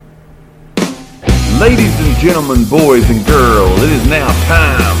Ladies and gentlemen, boys and girls, it is now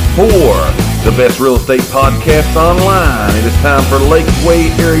time for the best real estate podcast online. It is time for Lakeway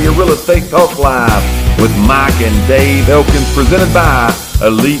Area Real Estate Talk Live with Mike and Dave Elkins, presented by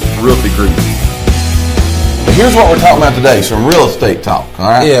Elite Realty Group. Here's what we're talking about today, some real estate talk, all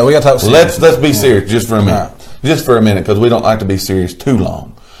right? Yeah, we got to talk serious. Let's be serious just for a minute. Just for a minute, because we don't like to be serious too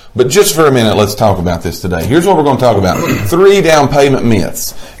long. But just for a minute, let's talk about this today. Here's what we're going to talk about. 3 down payment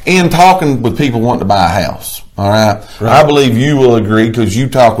myths. In talking with people wanting to buy a house, all right? I believe you will agree, because you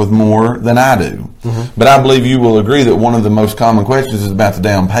talk with more than I do. But I believe you will agree that one of the most common questions is about the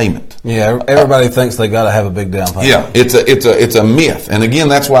down payment. Yeah, everybody thinks they got to have a big down payment. Yeah, it's a myth. And again,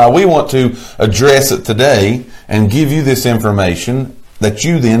 that's why we want to address it today and give you this information that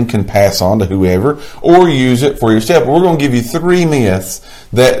you then can pass on to whoever or use it for yourself. We're going to give you 3 myths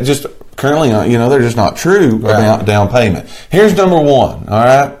that just currently, they're just not true about down payment. Here's number 1, all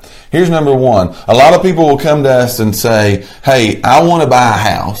right? Here's number 1. A lot of people will come to us and say, hey, I want to buy a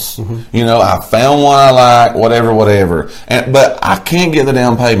house. I found one I like, whatever. But I can't get the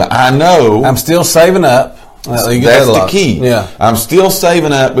down payment. I know. I'm still saving up. That's the key. Yeah. I'm still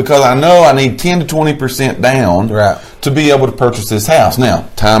saving up because I know I need 10 to 20% down to be able to purchase this house. Now,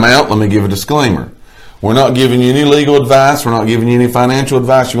 time out. Let me give a disclaimer. We're not giving you any legal advice. We're not giving you any financial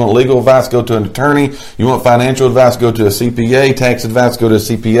advice. You want legal advice, go to an attorney. You want financial advice, go to a CPA. Tax advice, go to a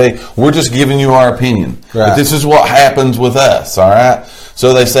CPA. We're just giving you our opinion. But this is what happens with us, all right?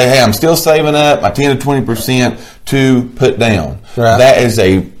 So they say, hey, I'm still saving up my 10 to 20% to put down. That is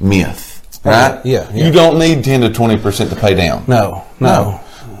a myth. Right? Yeah. You don't need 10 to 20% to pay down. No.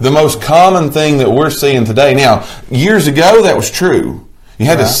 The most common thing that we're seeing today, now, years ago that was true. You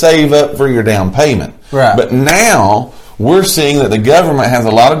had to save up for your down payment. But now we're seeing that the government has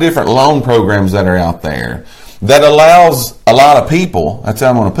a lot of different loan programs that are out there that allows a lot of people, that's how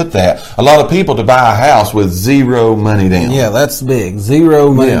I'm going to put that, a lot of people to buy a house with 0 money down. Yeah, that's big.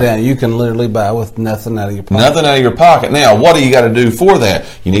 0 money down. You can literally buy with nothing out of your pocket. Nothing out of your pocket. Now, what do you got to do for that?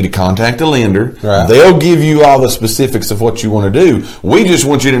 You need to contact a lender. They'll give you all the specifics of what you want to do. We just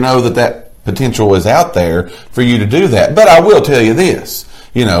want you to know that potential is out there for you to do that. But I will tell you this.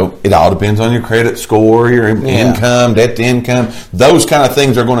 It all depends on your credit score, your income, debt to income. Those kind of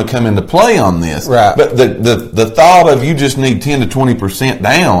things are going to come into play on this. But the thought of you just need 10 to 20%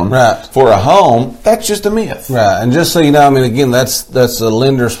 down for a home, that's just a myth. And just so you know, again, that's a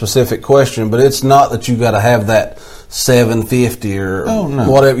lender specific question, but it's not that you got to have that 750 or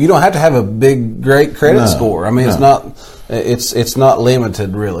whatever. You don't have to have a great credit score. It's not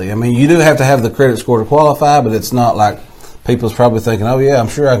limited really. You do have to have the credit score to qualify, but it's not like people's probably thinking, oh yeah, I'm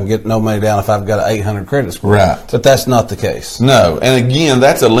sure I can get no money down if I've got an 800 credit score. But that's not the case. No. And again,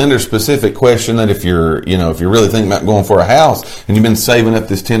 that's a lender specific question that if you're really thinking about going for a house and you've been saving up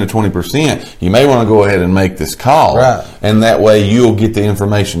this 10 to 20%, you may want to go ahead and make this call. And that way you'll get the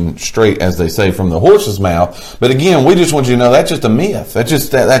information straight, as they say, from the horse's mouth. But again, we just want you to know that's just a myth. That's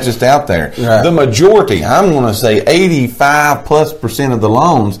just out there. The majority, I'm going to say 85+% of the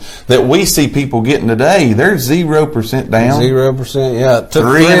loans that we see people getting today, they're 0% down. 0%, yeah.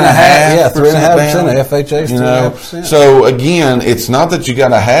 3.5%, 3.5% of FHA's 3.5%. So again, it's not that you got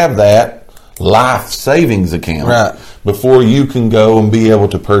to have that life savings account before you can go and be able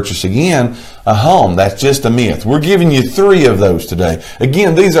to purchase again a home. That's just a myth. We're giving you 3 of those today.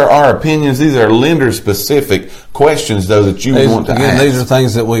 Again, these are our opinions. These are lender specific questions, though, that you want to ask. These are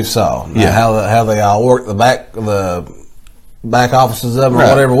things that we've saw. How they all work. The back offices of them or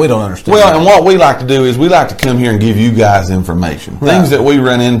whatever, we don't understand. Well, and what we like to do is we like to come here and give you guys information. Things that we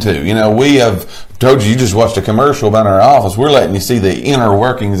run into. We have told you just watched a commercial about our office. We're letting you see the inner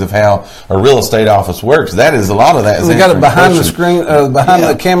workings of how a real estate office works. That is a lot of that. We got it behind the screen, behind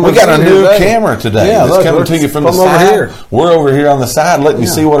the camera. We got a new camera today. That's coming to you from the side. Over here. We're over here on the side letting you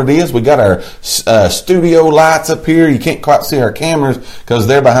see what it is. We got our studio lights up here. You can't quite see our cameras because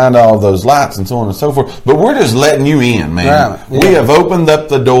they're behind all those lights and so on and so forth. But we're just letting you in, man. We have opened up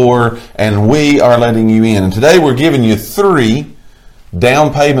the door and we are letting you in. And today we're giving you 3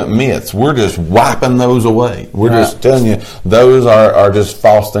 down payment myths. We're just wiping those away. We're just telling you those are just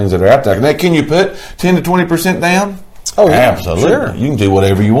false things that are out there. Now, can you put 10 to 20% down? Oh, yeah, absolutely. Sure. You can do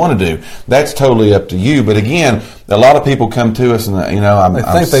whatever you want to do. That's totally up to you. But again, a lot of people come to us and they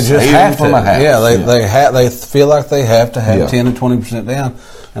think they just have to. They feel like they have to have 10 to 20% down,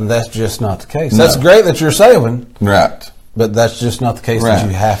 and that's just not the case. That's great that you're saving. But that's just not the case that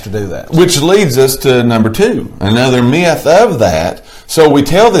you have to do that. Which leads us to number 2, another myth of that. So we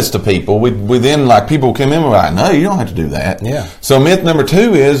tell this to people. We then, like, people come in and we're like, no, you don't have to do that. Yeah. So myth number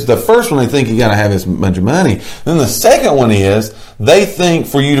 2 is the first one, they think you got to have this bunch of money. Then the second one is they think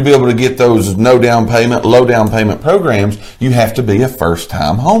for you to be able to get those no down payment, low down payment programs, you have to be a first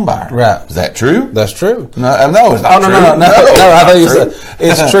time home buyer. Right. Is that true? That's true. No, it's not true. No. I think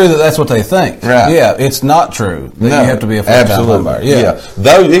it's true that's what they think. Right. Yeah, it's not true that you have to be a first time home buyer. Yeah.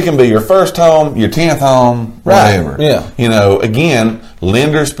 Though it can be your first home, your 10th home, whatever. Yeah. You know, again,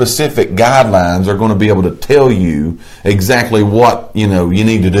 lender specific guidelines are going to be able to tell you exactly what, you know, you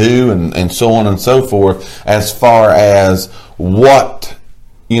need to do and so on and so forth, as far as what,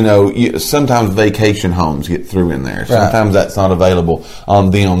 you know, sometimes vacation homes get through in there. Sometimes that's not available on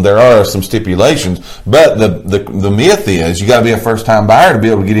them. There are some stipulations, but the myth is you got to be a first time buyer to be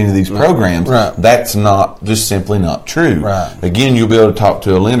able to get into these programs. Right. That's just simply not true. Right. Again, you'll be able to talk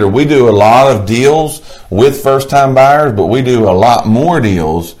to a lender. We do a lot of deals with first time buyers, but we do a lot more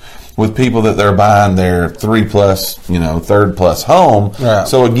deals with people that they're buying their 3+, you know, 3rd+ home. Right.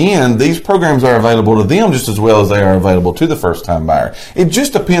 So again, these programs are available to them just as well as they are available to the first time buyer. It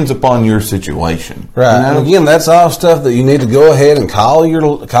just depends upon your situation. Right. You know? And again, that's all stuff that you need to go ahead and call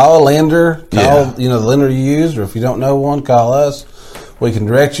a lender, you know, the lender you use, or if you don't know one, call us. We can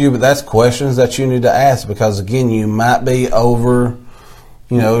direct you, but that's questions that you need to ask, because again, you might be over,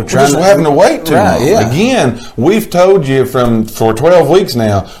 you know, having to wait too long. Yeah. Again, we've told you for 12 weeks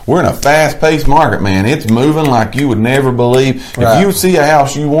now, we're in a fast-paced market, man. It's moving like you would never believe. Right. If you see a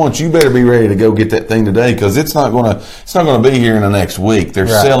house you want, you better be ready to go get that thing today, because it's not going to be here in the next week. They're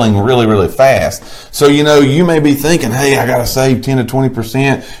selling really, really fast. So, you know, you may be thinking, hey, I got to save 10 to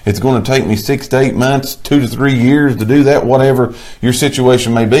 20%. It's going to take me 6 to 8 months, 2 to 3 years to do that, whatever your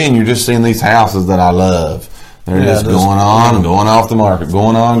situation may be, and you're just seeing these houses that I love. They're just going on and going off the market,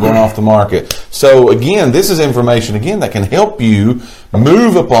 going off the market. So again, this is information, again, that can help you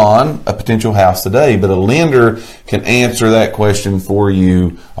move upon a potential house today, but a lender can answer that question for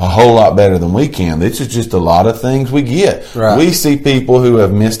you a whole lot better than we can. This is just a lot of things we get. Right. We see people who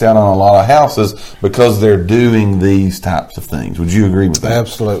have missed out on a lot of houses because they're doing these types of things. Would you agree with that?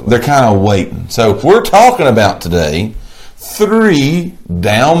 Absolutely. They're kind of waiting. So we're talking about today 3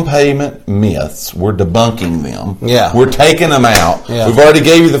 down payment myths. We're debunking them. Yeah. We're taking them out. Yeah. We've already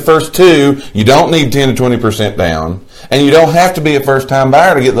gave you the first 2. You don't need 10 to 20% down. And you don't have to be a first time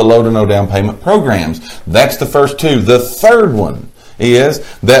buyer to get the low to no down payment programs. That's the first 2. The third one is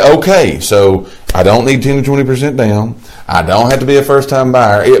that, okay, so I don't need 10 to 20% down. I don't have to be a first time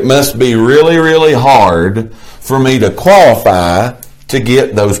buyer. It must be really, really hard for me to qualify to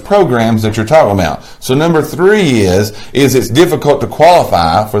get those programs that you're talking about. So number 3 is it's difficult to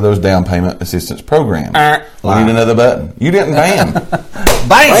qualify for those down payment assistance programs. We need another button. You didn't bam.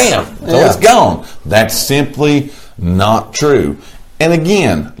 Bam! So it's gone. That's simply not true. And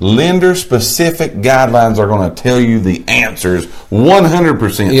again, lender-specific guidelines are going to tell you the answers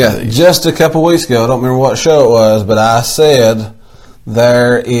 100%. Yeah, just a couple weeks ago, I don't remember what show it was, but I said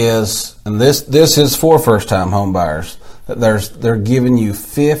there is, and this is for first-time home buyers, they're giving you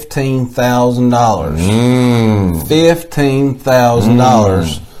 $15,000.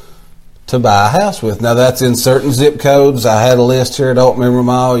 $15,000 to buy a house with. Now, that's in certain zip codes. I had a list here. I don't remember them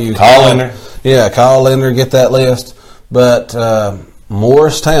all. You call lender. Yeah, call lender, get that list. But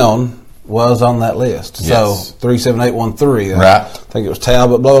Morristown was on that list. Yes. So 37813. Right. I think it was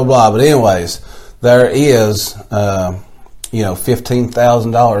Talbot, blah, blah, blah. But anyways, there is,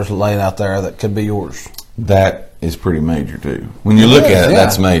 $15,000 laying out there that could be yours. That is pretty major too. When you look at it,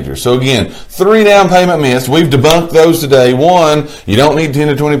 that's major. So again, 3 down payment myths. We've debunked those today. 1, you don't need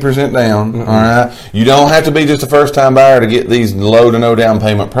 10 to 20% down. All right. You don't have to be just a first time buyer to get these low to no down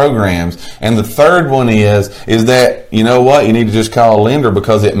payment programs. And the third one is that, you know what, you need to just call a lender,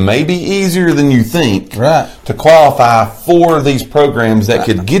 because it may be easier than you think to qualify for these programs that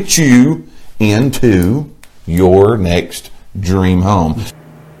could get you into your next dream home.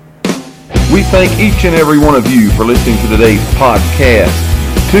 We thank each and every one of you for listening to today's podcast.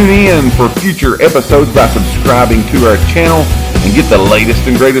 Tune in for future episodes by subscribing to our channel and get the latest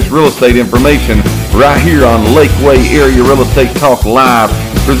and greatest real estate information right here on Lakeway Area Real Estate Talk Live,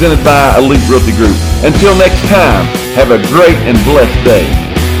 presented by Elite Realty Group. Until next time, have a great and blessed day.